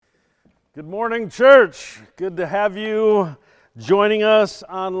Good morning, church. Good to have you joining us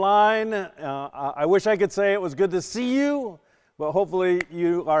online. I wish I could say it was good to see you, but hopefully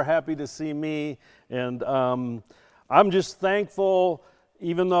you are happy to see me. And I'm just thankful,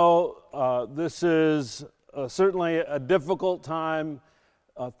 even though this is certainly a difficult time.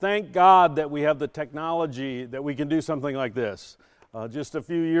 Thank God that we have the technology that we can do something like this. Just a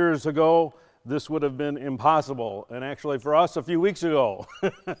few years ago, this would have been impossible. And actually for us a few weeks ago,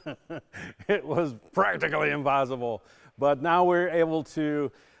 it was practically impossible. But now we're able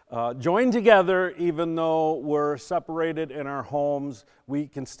to join together, even though we're separated in our homes. We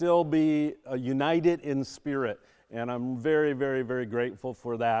can still be united in spirit. And I'm very, very, very grateful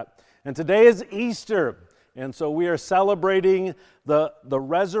for that. And today is Easter. And so we are celebrating the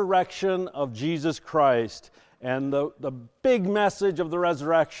resurrection of Jesus Christ. And the big message of the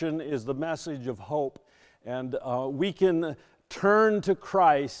resurrection is the message of hope. And we can turn to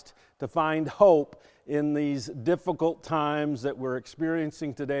Christ to find hope in these difficult times that we're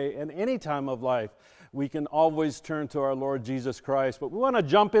experiencing today. And any time of life, we can always turn to our Lord Jesus Christ. But we want to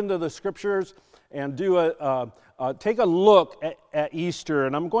jump into the scriptures and take a look at Easter.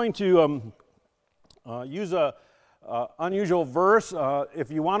 And I'm going to use an unusual verse. If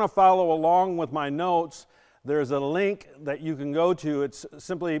you want to follow along with my notes, there's a link that you can go to. It's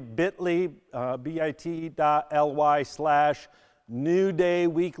simply bit.ly, bit.ly/New Day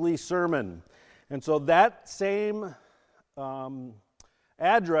Weekly Sermon. And so that same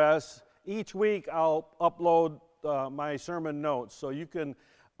address, each week I'll upload my sermon notes. So you can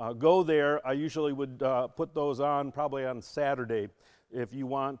go there. I usually would put those on probably on Saturday if you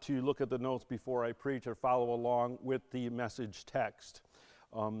want to look at the notes before I preach or follow along with the message text.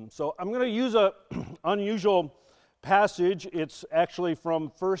 So I'm going to use an unusual passage. It's actually from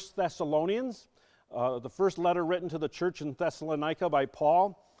 1 Thessalonians, the first letter written to the church in Thessalonica by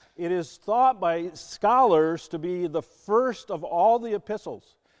Paul. It is thought by scholars to be the first of all the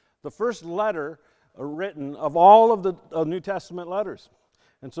epistles, the first letter written of all of the New Testament letters.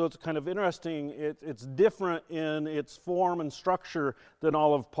 And so it's kind of interesting. It's different in its form and structure than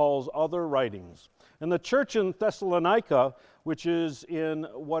all of Paul's other writings. And the church in Thessalonica, which is in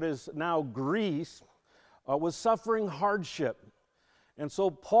what is now Greece, was suffering hardship. And so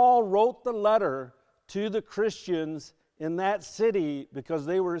Paul wrote the letter to the Christians in that city because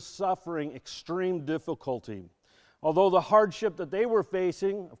they were suffering extreme difficulty. Although the hardship that they were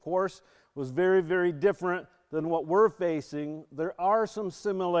facing, of course, was very, very different than what we're facing, there are some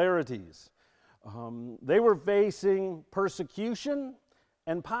similarities. They were facing persecution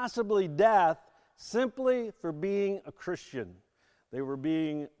and possibly death simply for being a Christian. They were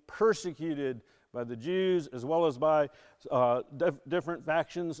being persecuted by the Jews as well as by different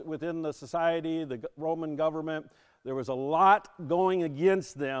factions within the society, the Roman government. There was a lot going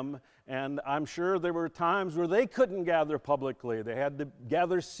against them, and I'm sure there were times where they couldn't gather publicly. They had to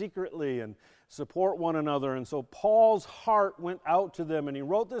gather secretly and support one another. And so Paul's heart went out to them, and he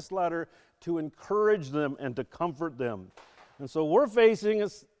wrote this letter to encourage them and to comfort them. And so we're facing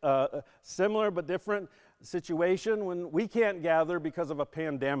a similar but different situation when we can't gather because of a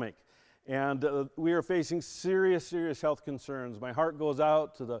pandemic. And we are facing serious, serious health concerns. My heart goes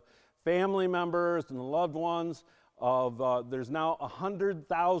out to the family members and the loved ones of, there's now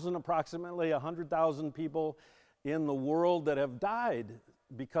approximately 100,000 people in the world that have died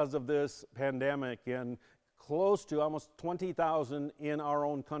because of this pandemic, and close to almost 20,000 in our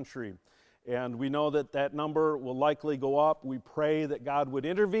own country. And we know that that number will likely go up. We pray that God would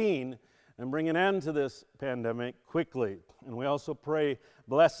intervene and bring an end to this pandemic quickly. And we also pray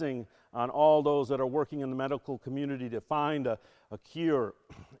blessing on all those that are working in the medical community to find a cure.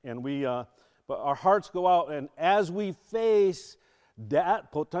 And but our hearts go out, and as we face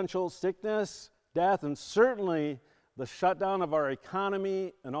that potential sickness, death, and certainly the shutdown of our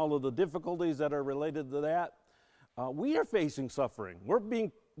economy and all of the difficulties that are related to that, we are facing suffering.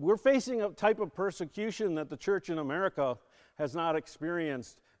 We're facing a type of persecution that the church in America has not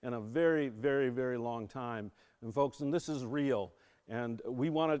experienced in a very, very, very long time. And folks, and this is real. And we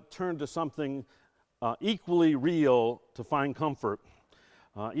want to turn to something equally real to find comfort.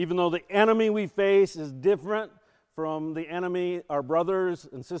 Even though the enemy we face is different from the enemy our brothers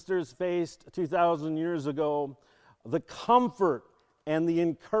and sisters faced 2,000 years ago, the comfort and the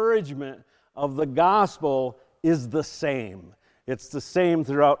encouragement of the gospel is the same. It's the same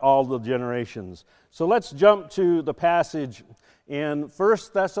throughout all the generations. So let's jump to the passage in 1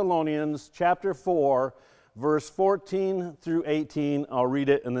 Thessalonians chapter 4, verse 14 through 18. I'll read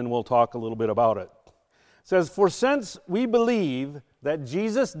it and then we'll talk a little bit about it. It says, "For since we believe that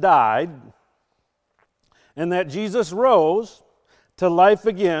Jesus died and that Jesus rose to life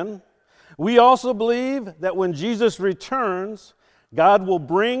again, We also believe that when Jesus returns, God will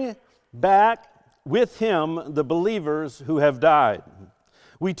bring back with him the believers who have died.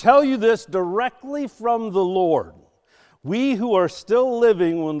 We tell you this directly from the Lord. We who are still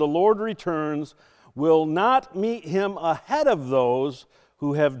living when the Lord returns will not meet him ahead of those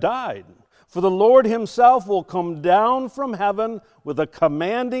who have died. For the Lord himself will come down from heaven with a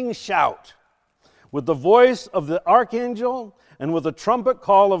commanding shout, with the voice of the archangel, and with the trumpet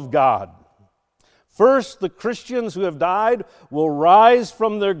call of God. First, the Christians who have died will rise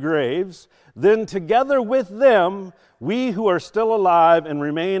from their graves. Then together with them, we who are still alive and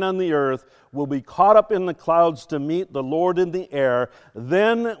remain on the earth will be caught up in the clouds to meet the Lord in the air.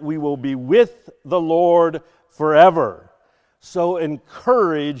 Then we will be with the Lord forever. So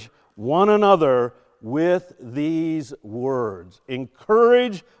encourage one another with these words.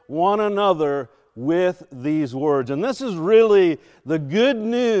 Encourage one another with these words. And this is really the good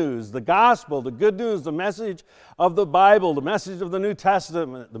news, the gospel, the good news, the message of the Bible, the message of the New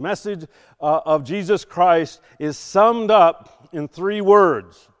Testament, the message of Jesus Christ is summed up in 3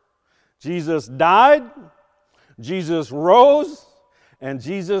 words. Jesus died, Jesus rose, and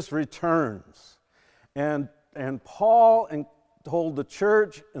Jesus returns. And Paul told the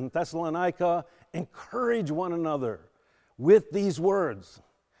church in Thessalonica, encourage one another with these words.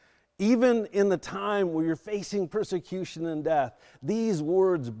 Even in the time where you're facing persecution and death, these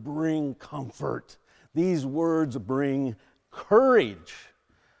words bring comfort. These words bring courage.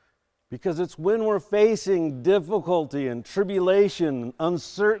 Because it's when we're facing difficulty and tribulation,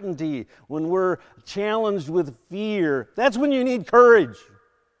 uncertainty, when we're challenged with fear, that's when you need courage.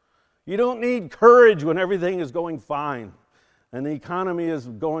 You don't need courage when everything is going fine and the economy is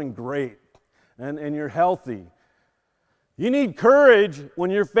going great and you're healthy. You need courage when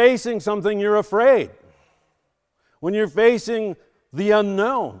you're facing something you're afraid. When you're facing the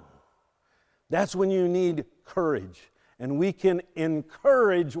unknown. That's when you need courage. And we can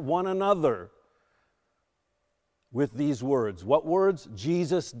encourage one another with these words. What words?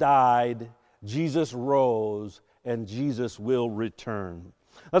 Jesus died, Jesus rose, and Jesus will return.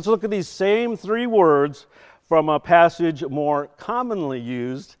 Let's look at these same 3 words from a passage more commonly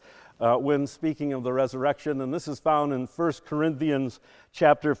used when speaking of the resurrection, and this is found in 1 Corinthians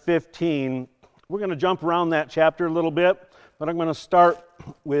chapter 15. We're going to jump around that chapter a little bit, but I'm going to start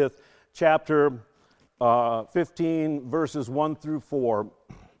with chapter 15, verses 1 through 4,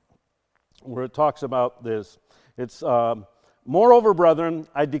 where it talks about this. It's, moreover, brethren,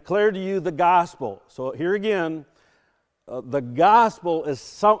 I declare to you the gospel. So here again, the gospel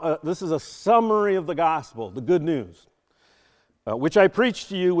is, this is a summary of the gospel, the good news. Which I preached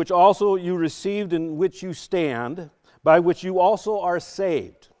to you, which also you received, in which you stand, by which you also are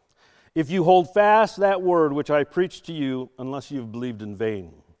saved, if you hold fast that word which I preached to you, unless you've believed in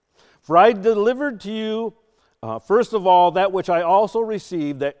vain. For I delivered to you, first of all, that which I also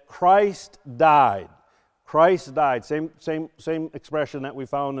received, that Christ died. Christ died. Same expression that we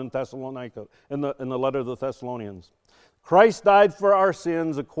found in Thessalonica, in the letter of the Thessalonians. Christ died for our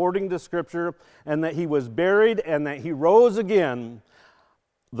sins according to Scripture, and that he was buried, and that he rose again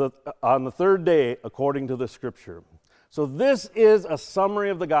on the 3rd day according to the Scripture. So this is a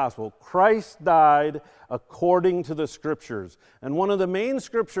summary of the gospel. Christ died according to the Scriptures. And one of the main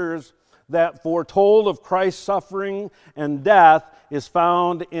Scriptures that foretold of Christ's suffering and death is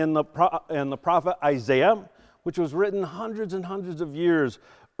found in the prophet Isaiah, which was written hundreds and hundreds of years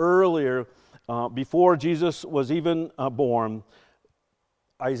earlier, before Jesus was even born.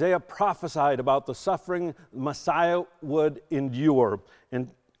 Isaiah prophesied about the suffering Messiah would endure. In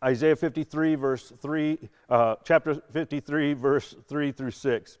Isaiah 53, verse 3, chapter 53, verse 3 through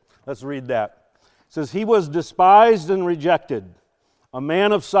 6. Let's read that. It says, he was despised and rejected, a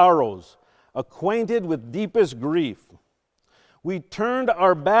man of sorrows, acquainted with deepest grief. We turned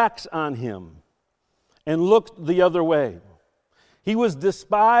our backs on him and looked the other way. He was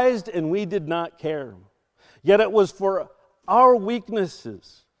despised and we did not care. Yet it was for our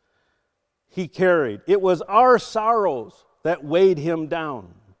weaknesses he carried. It was our sorrows that weighed him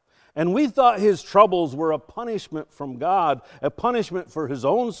down. And we thought his troubles were a punishment from God, a punishment for his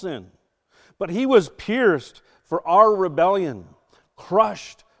own sin. But he was pierced for our rebellion,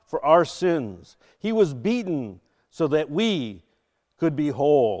 crushed for our sins. He was beaten so that we could be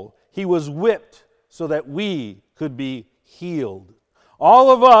whole. He was whipped so that we could be healed.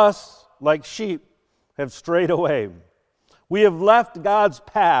 All of us, like sheep, have strayed away. We have left God's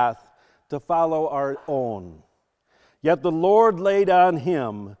path to follow our own. Yet the Lord laid on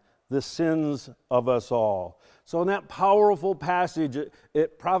him the sins of us all. So in that powerful passage,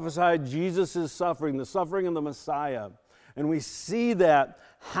 it prophesied Jesus' suffering, the suffering of the Messiah. And we see that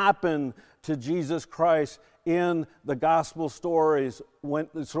happened to Jesus Christ in the gospel stories,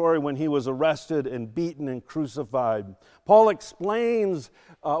 when he was arrested and beaten and crucified. Paul explains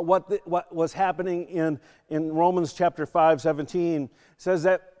what was happening in Romans chapter 5:17. It says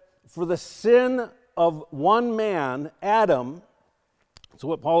that for the sin of one man, Adam, so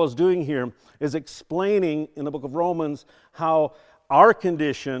what Paul is doing here is explaining in the book of Romans how our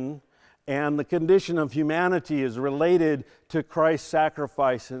condition and the condition of humanity is related to Christ's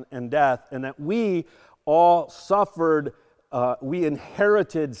sacrifice and death, and that we all suffered, we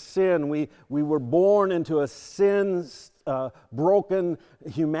inherited sin. We were born into a broken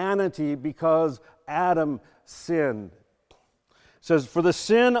humanity because Adam sinned. It says, for the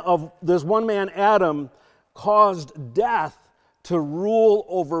sin of this one man, Adam, caused death to rule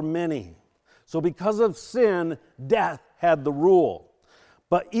over many. So because of sin, death had the rule.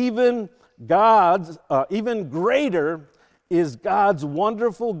 But even greater is God's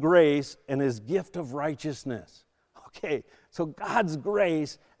wonderful grace and His gift of righteousness. Okay, so God's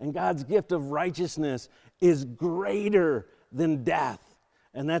grace and God's gift of righteousness is greater than death.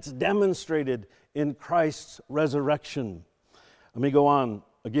 And that's demonstrated in Christ's resurrection. Let me go on.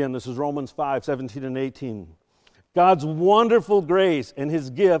 Again, this is Romans 5:17 and 18. God's wonderful grace and His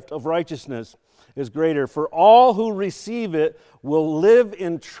gift of righteousness is greater. For all who receive it will live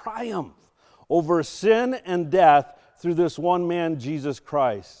in triumph over sin and death through this one man, Jesus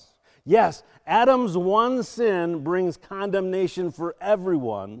Christ. Yes, Adam's one sin brings condemnation for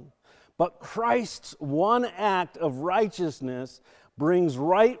everyone, but Christ's one act of righteousness brings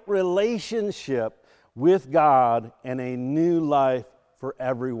right relationship with God and a new life for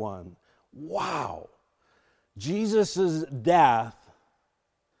everyone. Wow! Jesus' death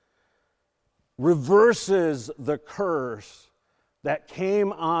reverses the curse that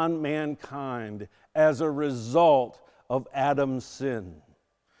came on mankind as a result of Adam's sin.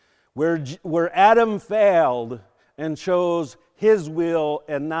 Where Adam failed and chose his will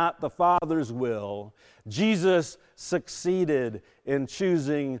and not the Father's will, Jesus succeeded in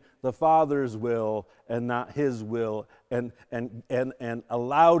choosing the Father's will and not his will, and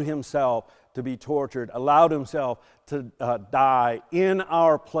allowed himself to be tortured, allowed himself to die in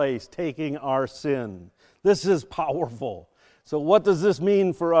our place, taking our sin. This is powerful. So what does this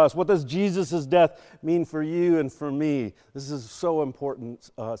mean for us? What does Jesus' death mean for you and for me? This is so important,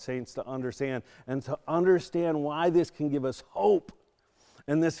 saints, to understand, and to understand why this can give us hope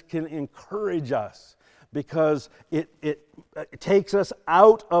and this can encourage us, because it takes us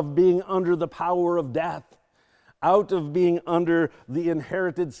out of being under the power of death, out of being under the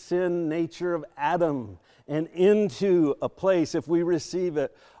inherited sin nature of Adam, and into a place, if we receive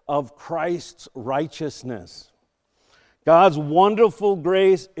it, of Christ's righteousness. God's wonderful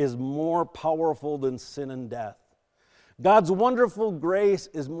grace is more powerful than sin and death. God's wonderful grace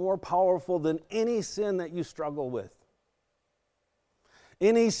is more powerful than any sin that you struggle with.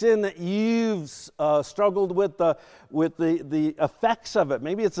 Any sin that you've struggled with the effects of it.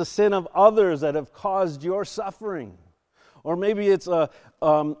 Maybe it's a sin of others that have caused your suffering. Or maybe it's a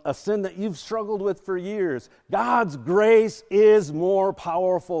sin that you've struggled with for years. God's grace is more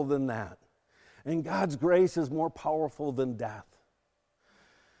powerful than that. And God's grace is more powerful than death.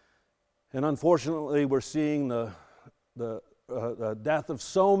 And unfortunately, we're seeing the death of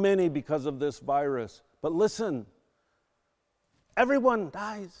so many because of this virus. But listen, everyone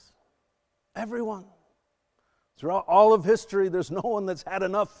dies. Everyone. Throughout all of history, there's no one that's had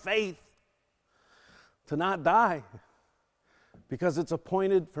enough faith to not die, because it's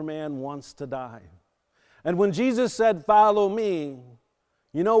appointed for man once to die. And when Jesus said, "Follow me,"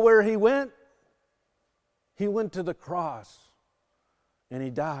 you know where he went? He went to the cross and he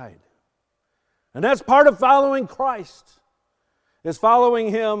died. And that's part of following Christ, is following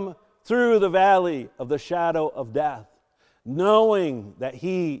him through the valley of the shadow of death, knowing that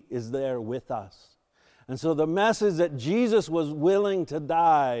he is there with us. And so the message that Jesus was willing to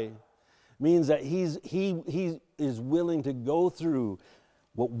die means that he is willing to go through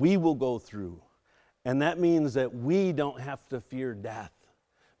what we will go through. And that means that we don't have to fear death,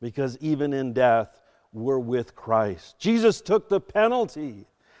 because even in death, we're with Christ. Jesus took the penalty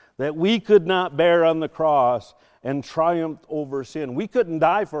that we could not bear on the cross and triumphed over sin. We couldn't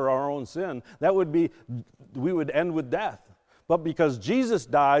die for our own sin. We would end with death. But because Jesus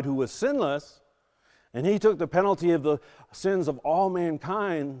died, who was sinless, and he took the penalty of the sins of all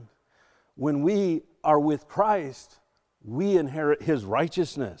mankind, when we are with Christ, we inherit his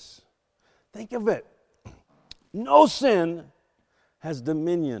righteousness. Think of it. No sin has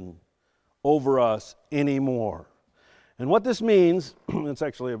dominion over us anymore. And what this means, it's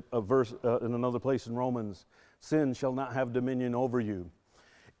actually a verse in another place in Romans, sin shall not have dominion over you.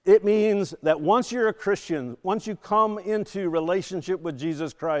 It means that once you're a Christian, once you come into relationship with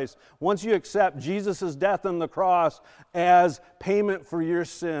Jesus Christ, once you accept Jesus' death on the cross as payment for your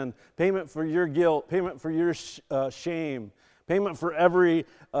sin, payment for your guilt, payment for your shame, payment for every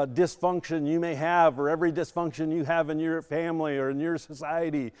dysfunction you may have or every dysfunction you have in your family or in your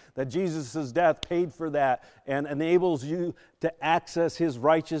society, that Jesus' death paid for that and enables you to access His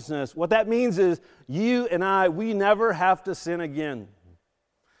righteousness. What that means is you and I, we never have to sin again.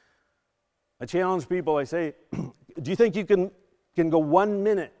 I challenge people, I say, do you think you can go 1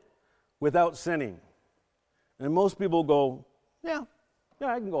 minute without sinning? And most people go, yeah,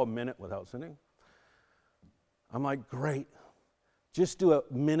 I can go a minute without sinning. I'm like, great. Just do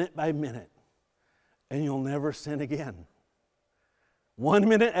it minute by minute, and you'll never sin again. 1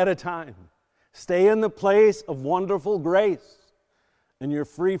 minute at a time. Stay in the place of wonderful grace, and you're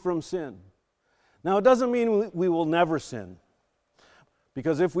free from sin. Now, it doesn't mean we will never sin.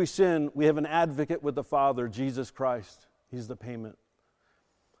 Because if we sin, we have an advocate with the Father, Jesus Christ. He's the payment.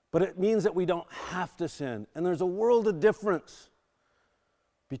 But it means that we don't have to sin. And there's a world of difference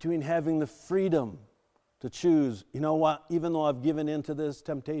between having the freedom to choose, you know what, even though I've given in to this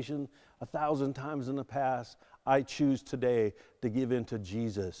temptation 1,000 times in the past, I choose today to give in to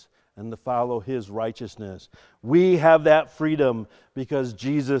Jesus and to follow His righteousness. We have that freedom because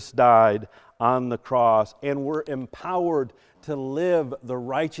Jesus died on the cross, and we're empowered to live the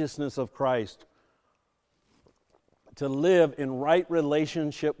righteousness of Christ, to live in right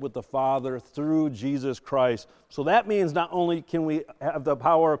relationship with the Father through Jesus Christ. So that means not only can we have the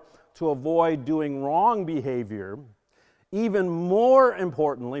power to avoid doing wrong behavior, even more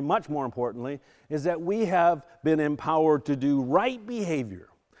importantly, much more importantly, is that we have been empowered to do right behavior,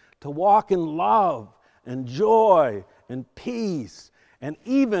 to walk in love and joy and peace, and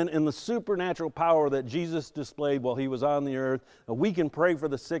even in the supernatural power that Jesus displayed while He was on the earth. We can pray for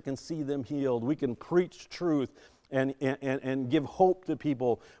the sick and see them healed. We can preach truth and give hope to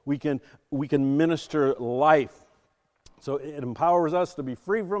people. We can minister life. So it empowers us to be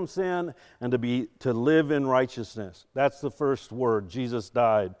free from sin and to live in righteousness. That's the first word. Jesus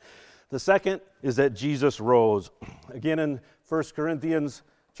died. The second is that Jesus rose. Again, in 1 Corinthians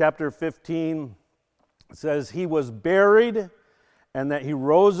chapter 15, it says, He was buried and that He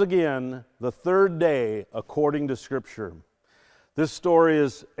rose again the third day according to Scripture. This story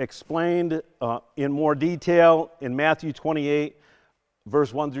is explained in more detail in Matthew 28,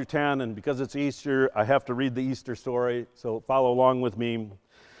 verse 1 through 10, and because it's Easter, I have to read the Easter story, so follow along with me.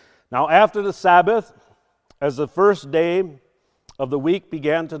 Now after the Sabbath, as the first day of the week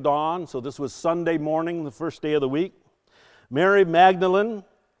began to dawn, so this was Sunday morning, the first day of the week, Mary Magdalene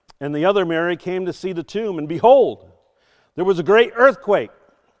and the other Mary came to see the tomb, and behold, there was a great earthquake,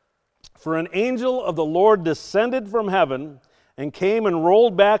 for an angel of the Lord descended from heaven and came and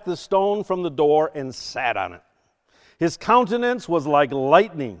rolled back the stone from the door and sat on it. His countenance was like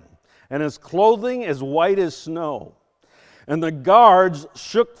lightning, and his clothing as white as snow. And the guards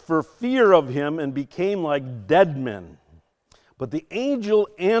shook for fear of him and became like dead men. But the angel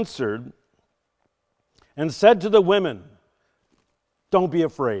answered and said to the women, Don't be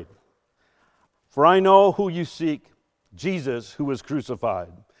afraid, for I know who you seek, Jesus who was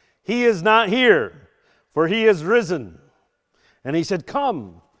crucified. He is not here, for He is risen. And He said,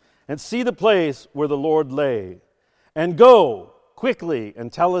 Come and see the place where the Lord lay, and go quickly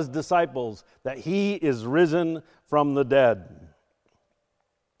and tell His disciples that He is risen from the dead.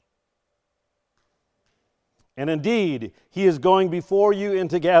 And indeed, He is going before you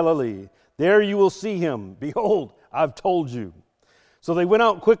into Galilee. There you will see Him. Behold, I've told you. So they went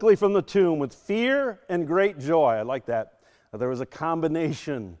out quickly from the tomb with fear and great joy. I like that. There was a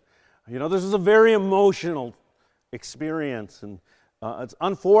combination. You know, this is a very emotional experience. And it's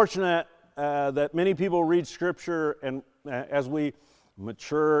unfortunate that many people read Scripture, and as we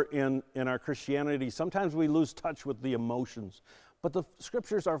mature in our Christianity, sometimes we lose touch with the emotions. But the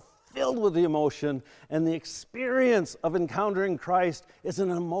Scriptures are filled with the emotion, and the experience of encountering Christ is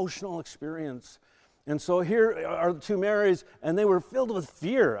an emotional experience. And so here are the two Marys, and they were filled with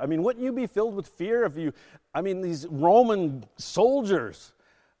fear. I mean, wouldn't you be filled with fear if these Roman soldiers,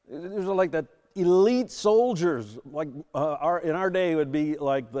 these are like the elite soldiers, like in our day would be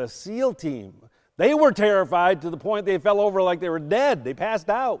like the SEAL team. They were terrified to the point they fell over like they were dead. They passed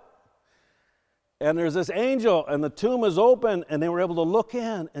out. And there's this angel, and the tomb is open, and they were able to look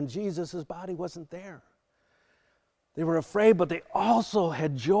in, and Jesus' body wasn't there. They were afraid, but they also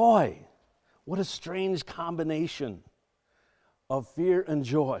had joy. What a strange combination of fear and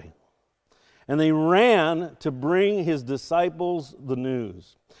joy. And they ran to bring his disciples the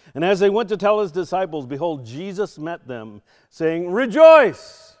news. And as they went to tell his disciples, behold, Jesus met them, saying,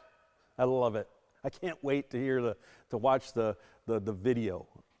 "Rejoice!" I love it. I can't wait to watch the video.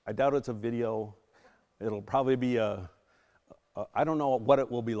 I doubt it's a video. It'll probably be I don't know what it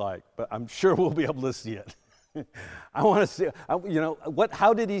will be like, but I'm sure we'll be able to see it. I want to see,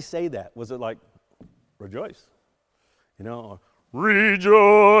 how did he say that? Was it like, rejoice?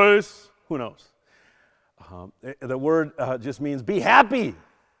 Rejoice. Who knows? The word just means be happy,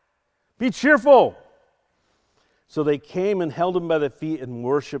 be cheerful. So they came and held him by the feet and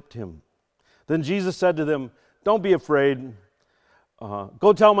worshiped him. Then Jesus said to them, "Don't be afraid.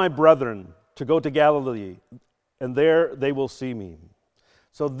 Go tell my brethren to go to Galilee, and there they will see me."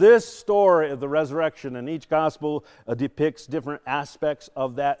 So this story of the resurrection, and each gospel depicts different aspects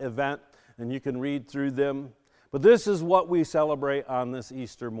of that event, and you can read through them. But this is what we celebrate on this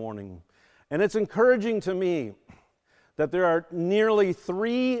Easter morning. And it's encouraging to me that there are nearly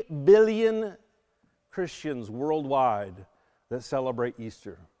 3 billion Christians worldwide that celebrate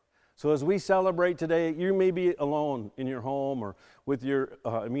Easter. So as we celebrate today, you may be alone in your home or with your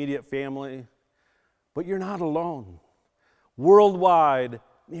immediate family, but you're not alone. Worldwide,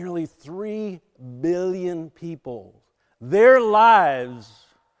 nearly 3 billion people, their lives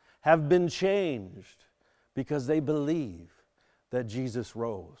have been changed because they believe that Jesus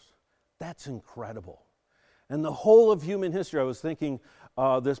rose. That's incredible. And the whole of human history, I was thinking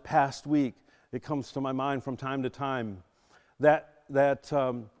this past week, it comes to my mind from time to time, that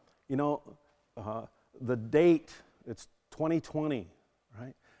the date, it's 2020,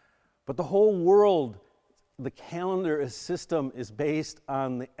 right? But the whole world, the calendar system is based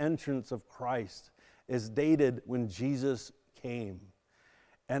on the entrance of Christ, is dated when Jesus came.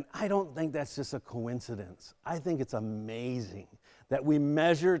 And I don't think that's just a coincidence. I think it's amazing that we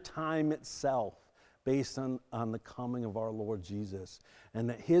measure time itself based on the coming of our Lord Jesus, and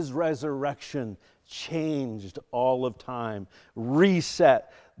that his resurrection changed all of time,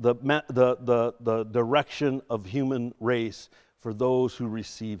 reset the direction of human race for those who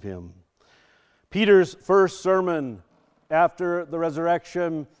receive him. Peter's first sermon after the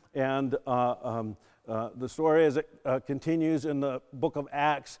resurrection, and the story as it continues in the book of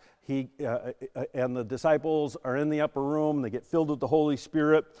Acts, he and the disciples are in the upper room. They get filled with the Holy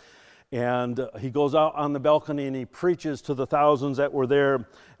Spirit, and he goes out on the balcony and he preaches to the thousands that were there.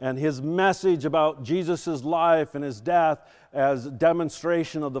 And his message about Jesus' life and his death as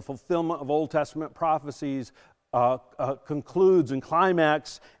demonstration of the fulfillment of Old Testament prophecies concludes and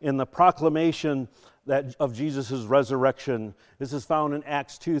climax in the proclamation of Jesus' resurrection. This is found in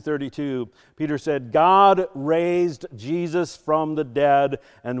Acts 2:32. Peter said, "God raised Jesus from the dead,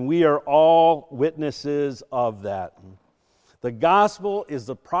 and we are all witnesses of that." The gospel is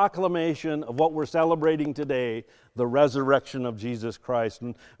the proclamation of what we're celebrating today, the resurrection of Jesus Christ.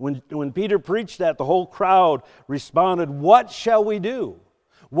 And when Peter preached that, the whole crowd responded, "What shall we do?"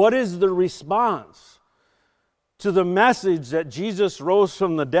 What is the response to the message that Jesus rose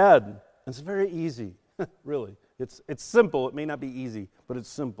from the dead? It's very easy, really. It's simple. It may not be easy, but it's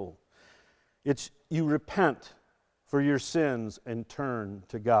simple. It's you repent for your sins and turn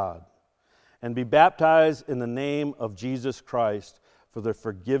to God, and be baptized in the name of Jesus Christ for the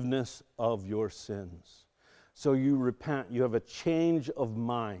forgiveness of your sins. So you repent. You have a change of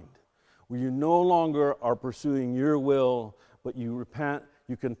mind, where you no longer are pursuing your will, but you repent.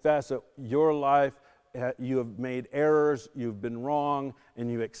 You confess that your life, you have made errors, you've been wrong,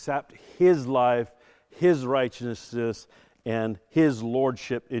 and you accept his life, his righteousness, and his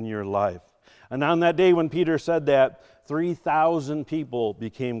lordship in your life. And on that day when Peter said that, 3,000 people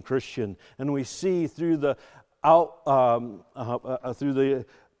became Christian. And we see through the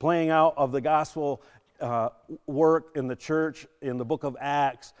playing out of the gospel work in the church in the book of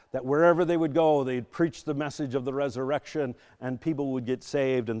Acts, that wherever they would go, they'd preach the message of the resurrection, and people would get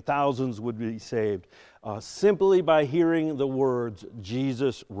saved, and thousands would be saved simply by hearing the words,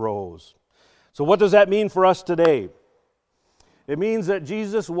 "Jesus rose." So what does that mean for us today? It means that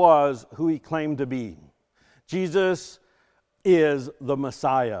Jesus was who he claimed to be. Jesus is the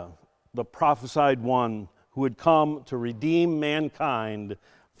Messiah, the prophesied one who would come to redeem mankind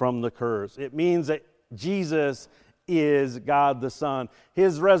from the curse. It means that Jesus is God the Son.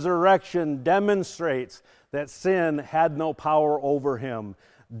 His resurrection demonstrates that sin had no power over him.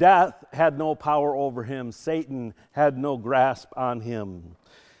 Death had no power over him. Satan had no grasp on him.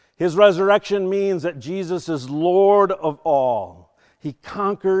 His resurrection means that Jesus is Lord of all. He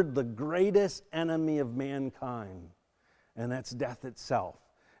conquered the greatest enemy of mankind, and that's death itself.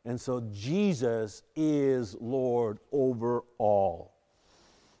 And so Jesus is Lord over all.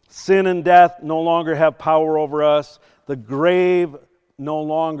 Sin and death no longer have power over us. The grave no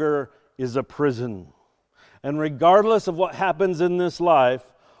longer is a prison. And regardless of what happens in this life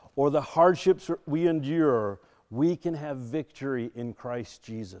or the hardships we endure, we can have victory in Christ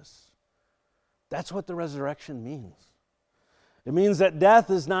Jesus. That's what the resurrection means. It means that death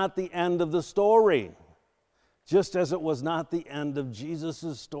is not the end of the story, just as it was not the end of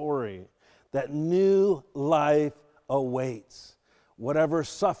Jesus' story. That new life awaits. Whatever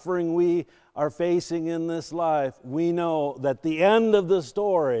suffering we are facing in this life, we know that the end of the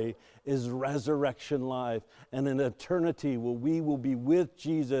story is resurrection life, and in eternity we will be with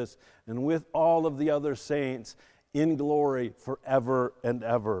Jesus and with all of the other saints in glory forever and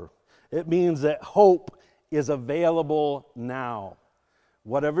ever. It means that hope is available now.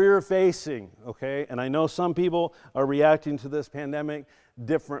 Whatever you're facing, okay? And I know some people are reacting to this pandemic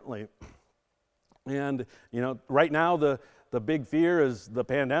differently. And, right now the big fear is the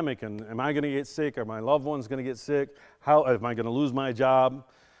pandemic, and am I going to get sick? Are my loved ones going to get sick? How am I going to lose my job?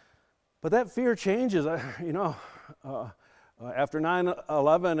 But that fear changes. After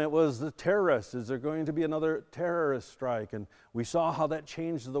 9/11, it was the terrorists. Is there going to be another terrorist strike? And we saw how that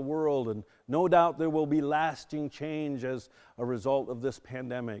changed the world, and no doubt there will be lasting change as a result of this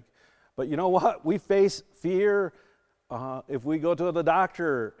pandemic. But you know what? We face fear if we go to the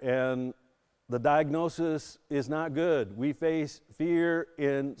doctor and the diagnosis is not good. We face fear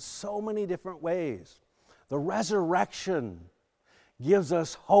in so many different ways. The resurrection gives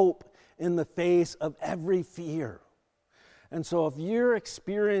us hope in the face of every fear. And so if you're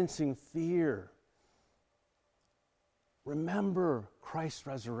experiencing fear, remember Christ's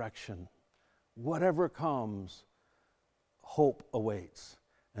resurrection. Whatever comes, hope awaits.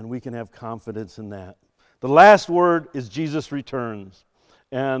 And we can have confidence in that. The last word is Jesus returns.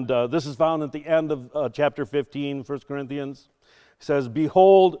 And this is found at the end of chapter 15, 1 Corinthians. It says,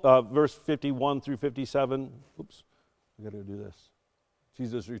 behold, verse 51 through 57. Oops, I got to do this.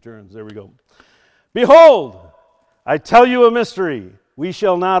 Jesus returns. There we go. Behold, I tell you a mystery. We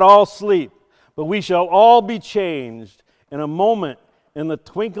shall not all sleep, but we shall all be changed in a moment, in the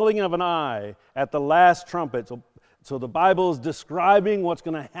twinkling of an eye, at the last trumpet. So the Bible is describing what's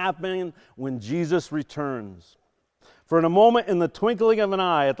going to happen when Jesus returns. For in a moment, in the twinkling of an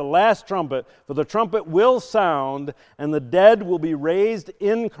eye, at the last trumpet, for the trumpet will sound, and the dead will be raised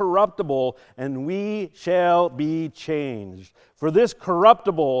incorruptible, and we shall be changed. For this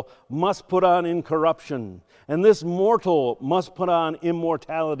corruptible must put on incorruption, and this mortal must put on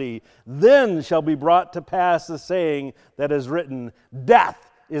immortality. Then shall be brought to pass the saying that is written,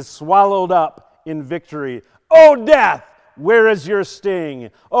 death is swallowed up in victory. O death, where is your sting?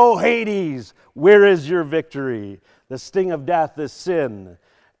 O Hades, where is your victory? The sting of death is sin,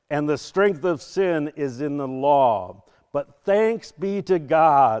 and the strength of sin is in the law. But thanks be to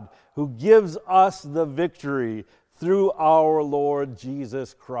God who gives us the victory through our Lord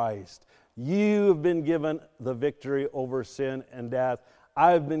Jesus Christ. You've been given the victory over sin and death.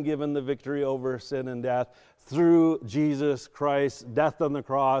 I've been given the victory over sin and death through Jesus Christ's death on the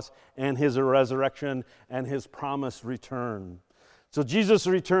cross and his resurrection and his promised return. So Jesus'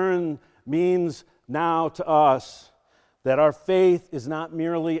 return means now to us that our faith is not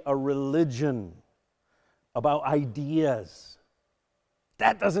merely a religion about ideas.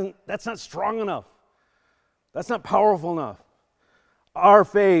 That's not strong enough. That's not powerful enough. Our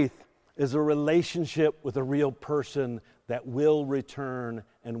faith is a relationship with a real person that will return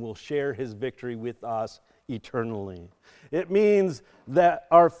and will share his victory with us eternally. It means that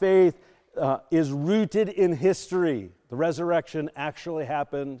our faith is rooted in history. The resurrection actually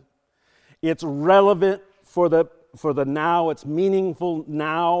happened. It's relevant for the now. It's meaningful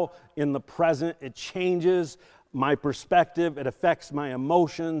now in the present. It changes my perspective. It affects my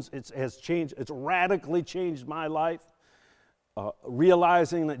emotions. It's radically changed my life.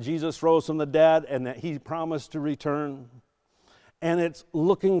 Realizing that Jesus rose from the dead and that he promised to return. And it's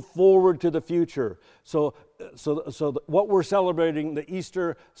looking forward to the future. So what we're celebrating, the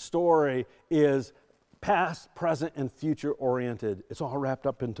Easter story, is past, present, and future oriented. It's all wrapped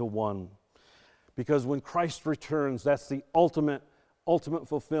up into one. Because when Christ returns, that's the ultimate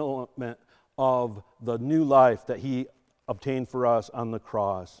fulfillment of the new life that he obtained for us on the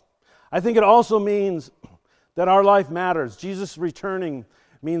cross. I think it also means that our life matters. Jesus returning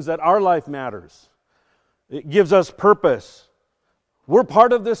means that our life matters. It gives us purpose. We're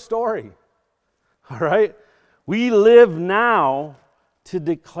part of this story, all right? We live now to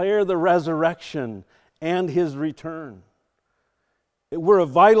declare the resurrection and his return. We're a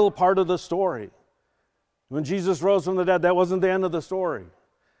vital part of the story. When Jesus rose from the dead, that wasn't the end of the story.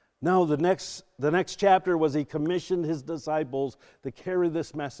 No, the next chapter was he commissioned his disciples to carry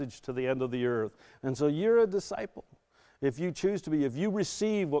this message to the end of the earth. And so you're a disciple. If you choose to be, if you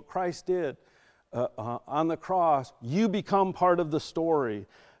receive what Christ did on the cross, you become part of the story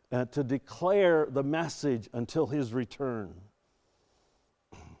to declare the message until his return.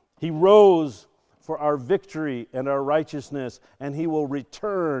 He rose for our victory and our righteousness, and he will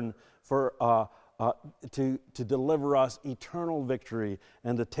return for to deliver us eternal victory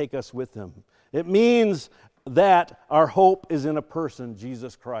and to take us with him. It means that our hope is in a person,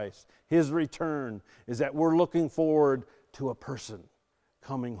 Jesus Christ. His return is that we're looking forward to a person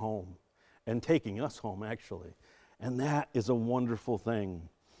coming home and taking us home, actually. And that is a wonderful thing.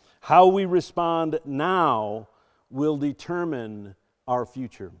 How we respond now will determine our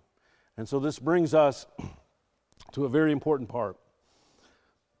future. And so this brings us to a very important part.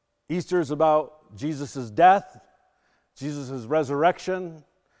 Easter is about Jesus' death, Jesus' resurrection,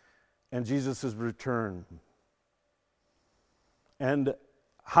 and Jesus' return. And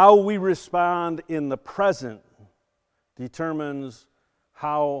how we respond in the present determines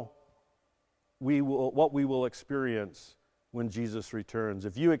what we will experience when Jesus returns.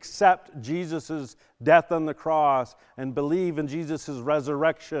 If you accept Jesus' death on the cross and believe in Jesus'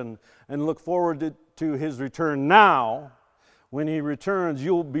 resurrection and look forward to his return now, when he returns,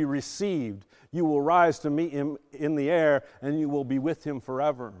 you'll be received. You will rise to meet him in the air, and you will be with him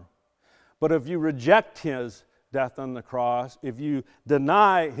forever. But if you reject his death on the cross, if you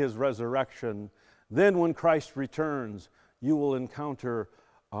deny his resurrection, then when Christ returns, you will encounter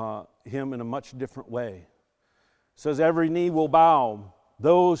him in a much different way. It says every knee will bow.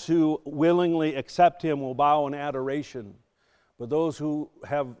 Those who willingly accept him will bow in adoration, but those who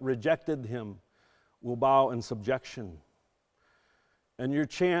have rejected him will bow in subjection. And your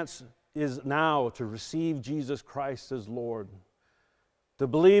chance is now to receive Jesus Christ as Lord, to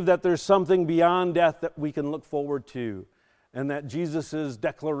believe that there's something beyond death that we can look forward to, and that Jesus'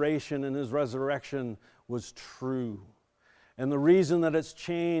 declaration and his resurrection was true. And the reason that it's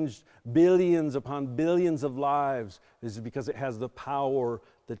changed billions upon billions of lives is because it has the power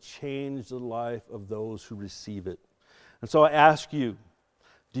to change the life of those who receive it. And so I ask you,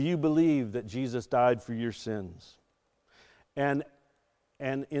 do you believe that Jesus died for your sins? And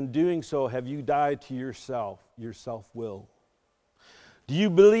in doing so, have you died to yourself, your self-will? Do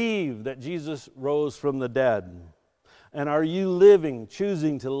you believe that Jesus rose from the dead? And are you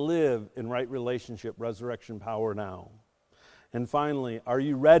choosing to live in right relationship, resurrection power now? And finally, are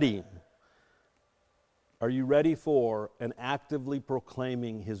you ready? Are you ready for and actively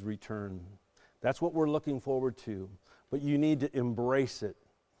proclaiming his return? That's what we're looking forward to. But you need to embrace it,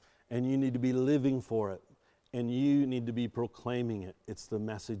 and you need to be living for it, and you need to be proclaiming it. It's the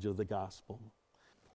message of the gospel.